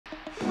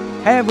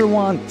Hey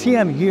everyone,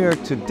 TM here.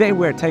 Today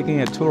we're taking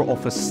a tour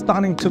of a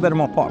stunning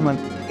two-bedroom apartment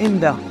in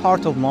the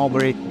heart of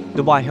Mulberry,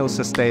 Dubai Hills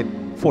Estate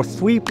for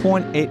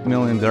 3.8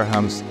 million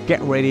dirhams.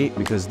 Get ready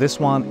because this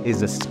one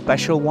is a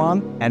special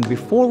one. And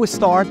before we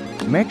start,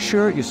 make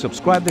sure you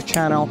subscribe the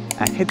channel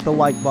and hit the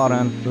like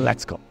button.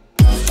 Let's go.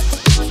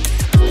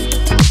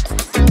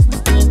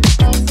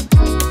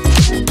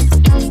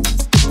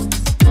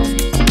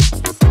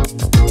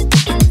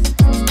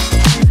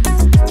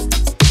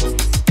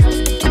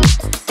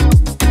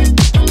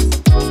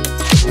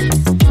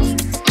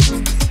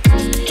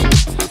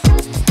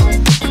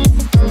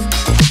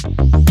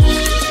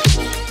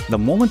 The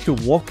moment you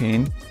walk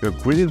in, you're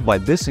greeted by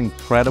this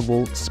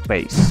incredible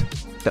space.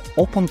 The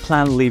open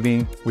plan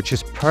living, which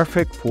is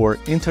perfect for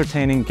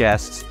entertaining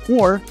guests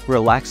or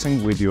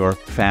relaxing with your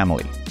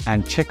family.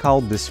 And check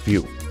out this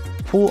view.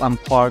 Pool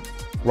and park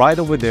right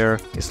over there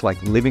is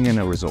like living in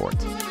a resort.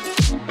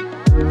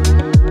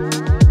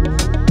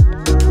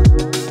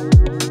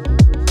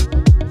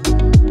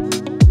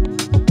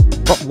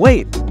 But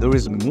wait, there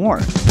is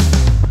more.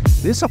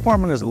 This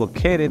apartment is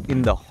located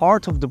in the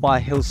heart of Dubai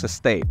Hills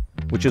Estate,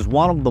 which is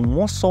one of the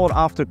most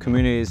sought-after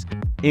communities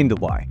in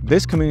Dubai.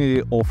 This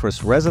community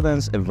offers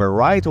residents a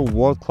variety of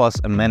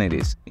world-class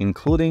amenities,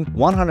 including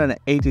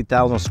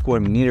 180,000 square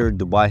meter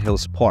Dubai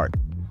Hills Park,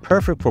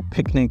 perfect for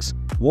picnics,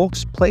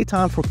 walks,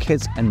 playtime for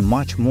kids, and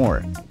much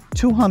more.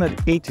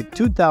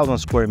 282,000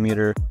 square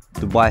meter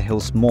Dubai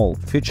Hills Mall,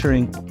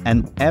 featuring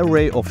an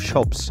array of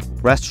shops,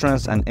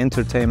 restaurants, and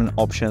entertainment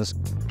options,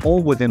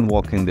 all within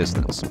walking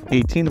distance.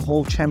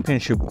 18-hole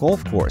championship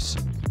golf course.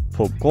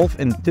 For golf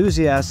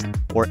enthusiasts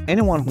or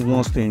anyone who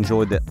wants to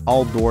enjoy the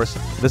outdoors,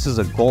 this is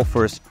a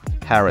golfer's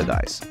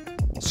paradise.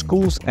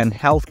 Schools and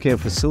healthcare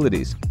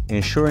facilities,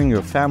 ensuring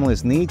your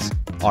family's needs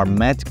are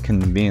met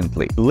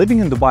conveniently. Living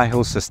in Dubai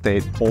Hills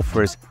Estate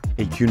offers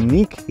a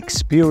unique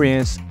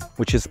experience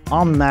which is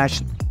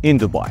unmatched in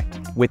Dubai,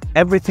 with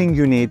everything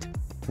you need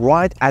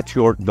right at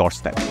your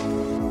doorstep.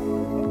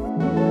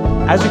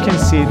 As you can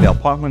see, the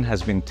apartment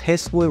has been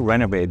tastefully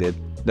renovated.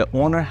 The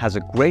owner has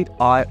a great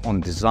eye on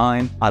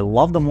design. I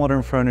love the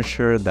modern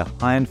furniture, the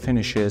high-end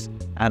finishes,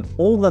 and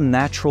all the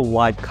natural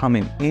light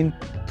coming in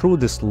through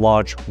these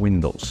large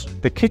windows.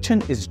 The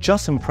kitchen is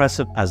just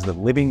impressive as the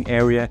living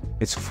area.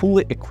 It's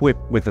fully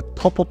equipped with the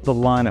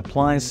top-of-the-line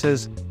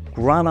appliances,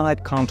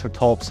 granite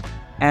countertops,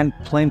 and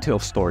plenty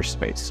of storage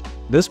space.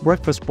 This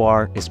breakfast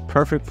bar is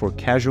perfect for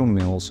casual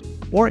meals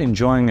or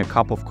enjoying a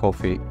cup of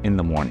coffee in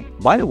the morning.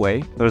 By the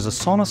way, there's a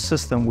sauna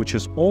system which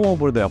is all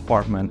over the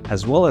apartment,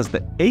 as well as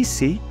the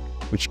AC,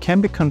 which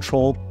can be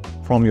controlled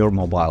from your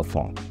mobile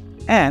phone.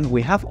 And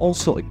we have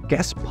also a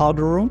guest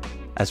powder room,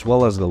 as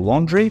well as the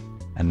laundry.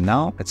 And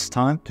now it's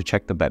time to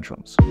check the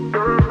bedrooms.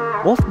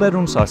 Both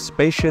bedrooms are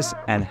spacious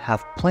and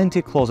have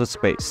plenty closet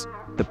space.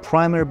 The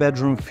primary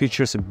bedroom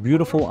features a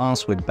beautiful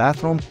ensuite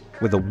bathroom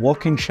with a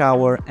walk-in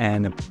shower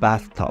and a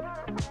bathtub.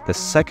 The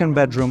second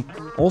bedroom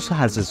also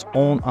has its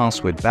own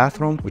ensuite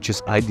bathroom, which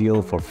is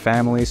ideal for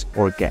families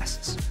or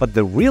guests. But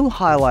the real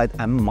highlight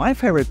and my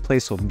favorite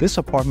place of this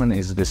apartment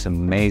is this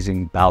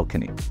amazing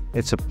balcony.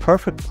 It's a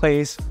perfect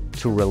place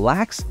to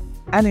relax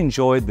and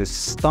enjoy the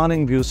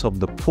stunning views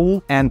of the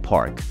pool and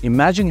park.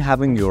 Imagine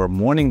having your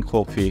morning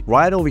coffee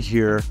right over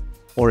here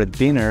or a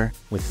dinner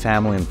with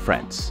family and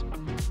friends.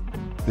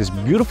 This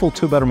beautiful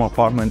two-bedroom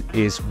apartment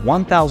is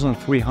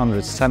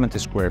 1,370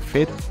 square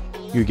feet.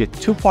 You get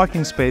 2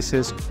 parking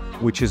spaces,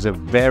 which is a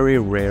very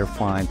rare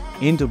find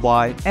in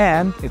Dubai,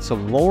 and it's a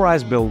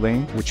low-rise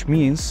building, which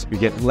means you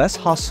get less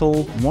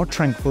hustle, more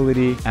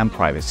tranquility and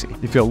privacy.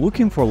 If you're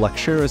looking for a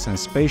luxurious and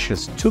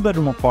spacious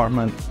 2-bedroom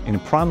apartment in a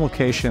prime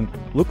location,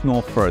 look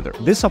no further.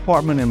 This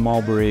apartment in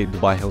Mulberry,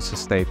 Dubai Hills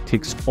Estate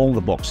ticks all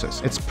the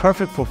boxes. It's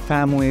perfect for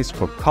families,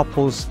 for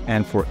couples,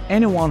 and for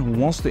anyone who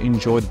wants to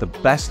enjoy the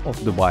best of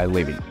Dubai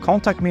living.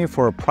 Contact me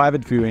for a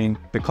private viewing.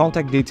 The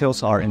contact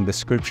details are in the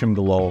description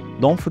below.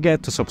 Don't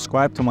forget to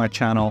subscribe to my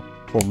channel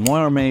for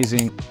more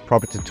amazing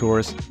property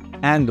tours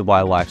and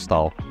Dubai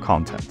lifestyle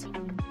content.